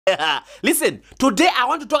Listen, today I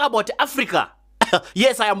want to talk about Africa.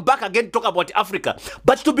 Yes, I am back again to talk about Africa.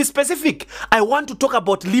 But to be specific, I want to talk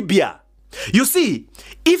about Libya. You see,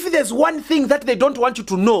 if there's one thing that they don't want you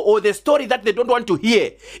to know, or the story that they don't want to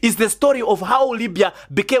hear, is the story of how Libya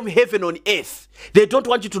became heaven on earth. They don't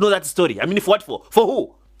want you to know that story. I mean, for what for? For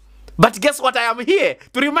who? But guess what? I am here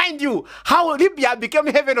to remind you how Libya became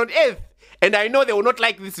heaven on earth. And I know they will not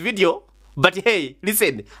like this video, but hey,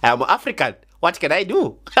 listen, I am African. What can I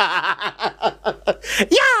do? Yeah,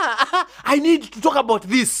 I need to talk about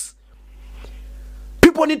this.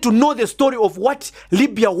 People need to know the story of what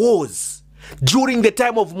Libya was during the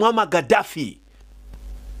time of Muammar Gaddafi.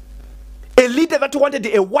 A leader that wanted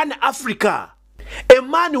a one Africa. A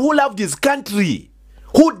man who loved his country,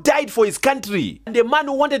 who died for his country. And a man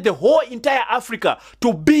who wanted the whole entire Africa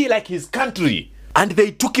to be like his country. And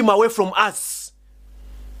they took him away from us.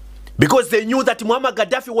 Because they knew that Muammar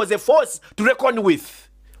Gaddafi was a force to reckon with.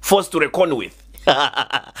 Force to reckon with.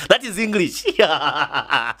 That is English.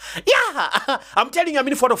 Yeah, I'm telling you, I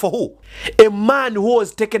mean, for who? A man who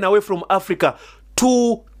was taken away from Africa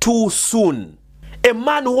too soon. A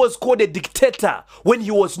man who was called a dictator when he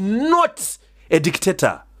was not a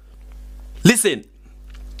dictator. Listen,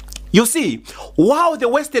 you see, while the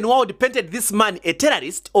Western world painted this man a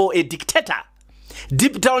terrorist or a dictator,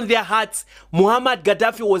 deep down in their hearts, Muammar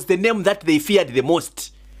Gaddafi was the name that they feared the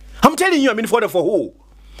most. I'm telling you, I mean, for who?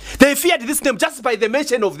 They feared this name just by the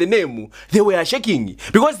mention of the name. They were shaking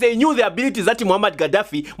because they knew the abilities that Muammar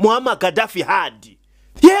Gaddafi had.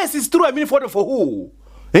 Yes, it's true, I mean, for who?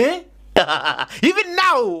 Eh? Even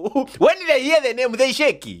now, when they hear the name, they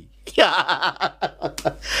shake. Yeah.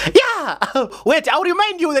 Wait, I'll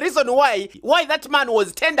remind you the reason why that man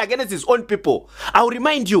was turned against his own people. I'll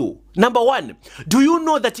remind you. Number one, do you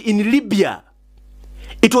know that in Libya,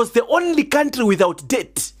 it was the only country without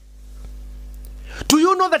debt? Do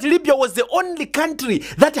you know that Libya was the only country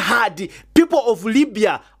that had people of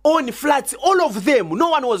Libya own flats, all of them? No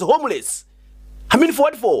one was homeless. I mean, for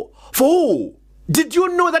what for? For who? Did you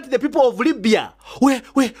know that the people of Libya were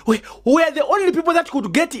the only people that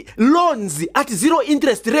could get loans at 0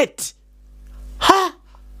 interest rate? Huh?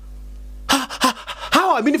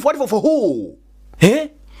 How? I mean, for who? Eh?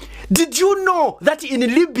 Did you know that in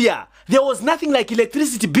Libya, there was nothing like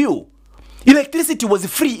electricity bill? Electricity was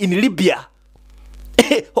free in Libya.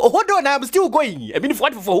 Hold on, I'm still going. I mean, for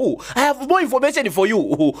who? I have more information for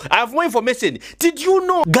you. I have more information. Did you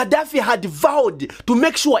know Gaddafi had vowed to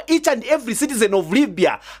make sure each and every citizen of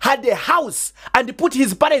Libya had a house and put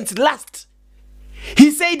his parents last?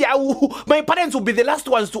 He said, my parents will be the last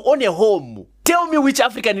ones to own a home. Tell me which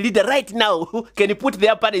African leader right now can put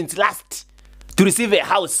their parents last to receive a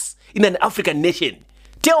house in an African nation.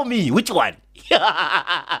 Tell me which one.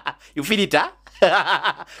 You feel it, huh?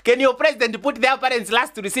 Can your president put their parents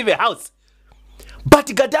last to receive a house? But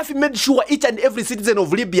Gaddafi made sure each and every citizen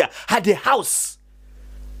of Libya had a house.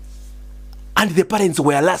 And the parents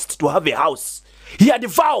were last to have a house. He had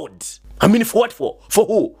vowed. I mean, for what for? For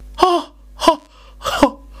who?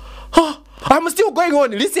 I'm still going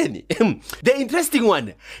on. Listen. The interesting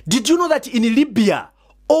one. Did you know that in Libya,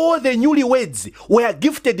 all the newlyweds were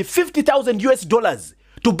gifted 50,000 US dollars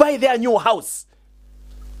to buy their new house?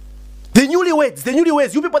 The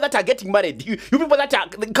newlyweds, you people that are getting married, you people that are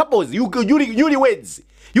couples, you newlyweds,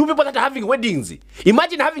 you people that are having weddings.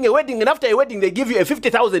 Imagine having a wedding and after a wedding they give you a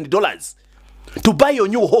 $50,000 to buy your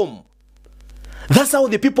new home. That's how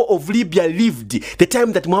the people of Libya lived the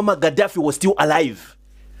time that Muammar Gaddafi was still alive.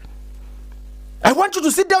 I want you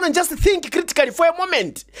to sit down and just think critically for a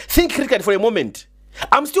moment. Think critically for a moment.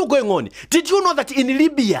 I'm still going on. Did you know that in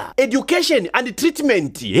Libya, education and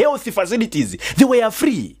treatment, health facilities, they were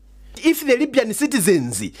free? If the Libyan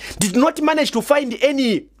citizens did not manage to find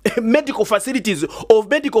any medical facilities or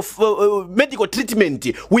medical treatment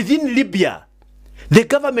within Libya, the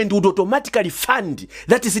government would automatically fund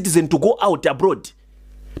that citizen to go out abroad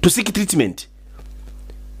to seek treatment.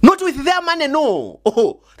 Not with their money, no.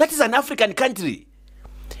 Oh, that is an African country.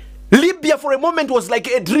 Libya for a moment was like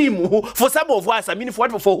a dream for some of us. I mean, for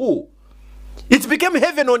who? It became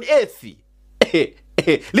heaven on earth.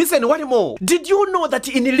 Listen, one more. Did you know that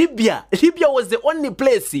in Libya was the only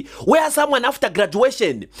place where someone after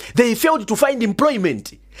graduation, they failed to find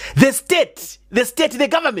employment? The state, the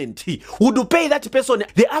government would pay that person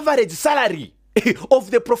the average salary of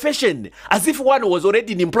the profession as if one was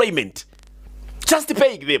already in employment. Just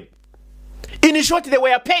paying them. In short, they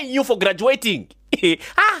were paying you for graduating.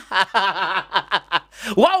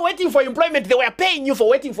 While waiting for employment, they were paying you for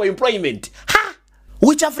waiting for employment.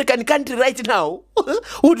 Which African country right now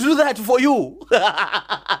would do that for you?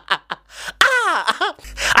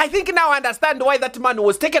 I I think now I understand why that man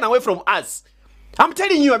was taken away from us. I'm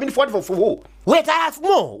telling you, I mean, for who? Wait, I have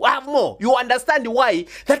more. You understand why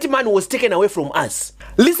that man was taken away from us.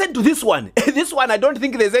 Listen to this one. This one, I don't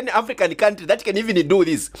think there's any African country that can even do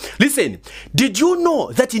this. Listen, did you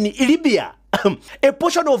know that in Libya, a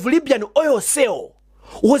portion of Libyan oil sale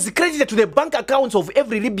was credited to the bank accounts of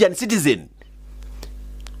every Libyan citizen?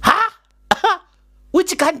 Huh?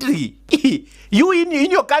 Which country? You in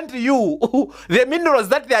your country, you the minerals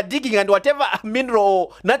that they are digging and whatever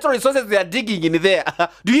mineral natural resources they are digging in there,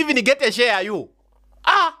 do you even get a share? You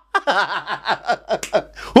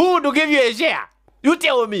who to give you a share? You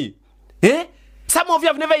tell me. Eh? Some of you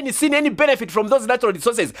have never even seen any benefit from those natural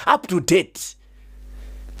resources up to date.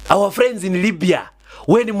 Our friends in Libya,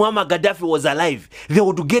 when Muammar Gaddafi was alive, they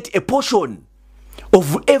would get a portion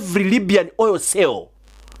of every Libyan oil sale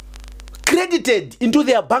credited into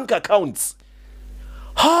their bank accounts.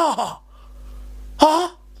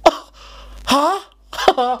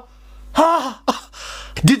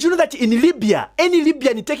 Did you know that in Libya, any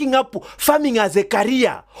Libyan taking up farming as a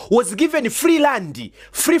career was given free land,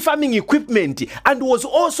 free farming equipment, and was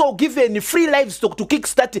also given free livestock to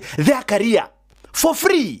kickstart their career for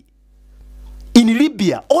free? In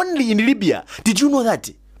Libya, only in Libya. Did you know that?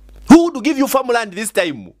 Who would give you farmland this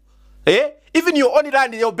time? Eh? Even your own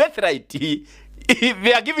land, your birthright, they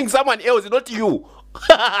are giving someone else, not you.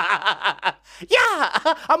 Yeah,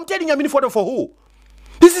 I'm telling you, I mean, for who?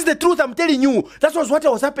 This is the truth, I'm telling you. That was what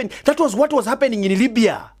was happening. That was what was happening in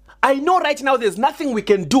Libya. I know right now there's nothing we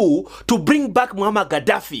can do to bring back Muammar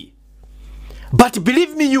Gaddafi. But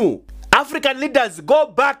believe me, you African leaders, go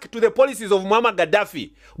back to the policies of Muammar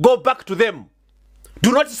Gaddafi. Go back to them.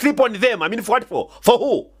 Do not sleep on them. I mean, for what for? For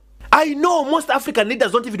who? I know most African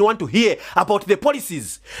leaders don't even want to hear about the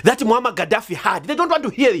policies that Muammar Gaddafi had. They don't want to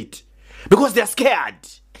hear it because they're scared.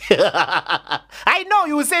 I know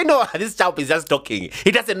you will say, no, this chap is just talking.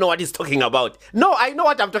 He doesn't know what he's talking about. No, I know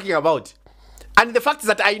what I'm talking about. And the fact is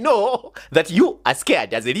that I know that you are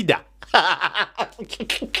scared as a leader.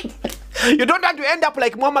 You don't want to end up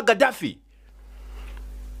like Muammar Gaddafi.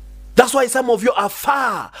 That's why some of you are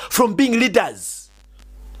far from being leaders.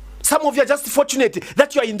 Some of you are just fortunate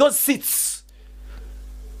that you are in those seats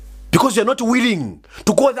because you're not willing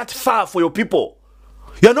to go that far for your people.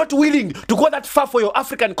 You're not willing to go that far for your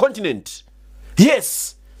African continent.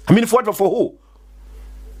 Yes. I mean, for what? For who?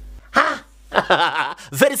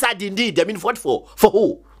 Very sad indeed. I mean, for what? For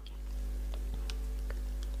who?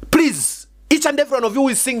 Please, each and every one of you who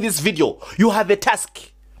is seeing this video, you have a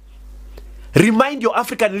task. Remind your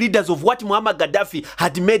African leaders of what Muammar Gaddafi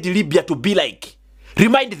had made Libya to be like.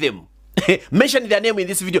 Remind them. Mention their name in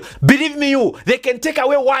this video. Believe me, you, they can take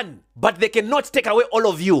away one, but they cannot take away all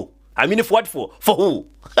of you. I mean, for what? For who?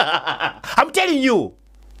 I'm telling you.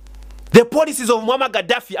 The policies of Muammar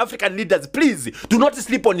Gaddafi, African leaders, please do not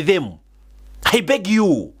sleep on them. I beg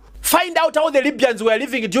you. Find out how the Libyans were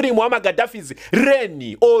living during Muammar Gaddafi's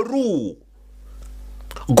reign or rule.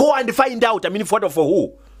 Go and find out. I mean, for what? For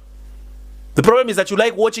who? The problem is that you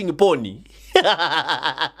like watching porn.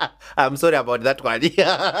 I'm sorry about that one.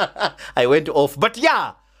 I went off. But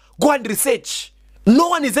yeah, go and research. No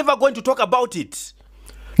one is ever going to talk about it.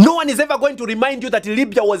 No one is ever going to remind you that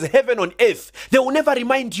Libya was heaven on earth. They will never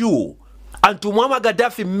remind you. And to Muammar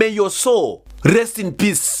Gaddafi, may your soul rest in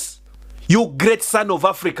peace. You great son of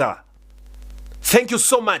Africa. Thank you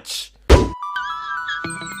so much.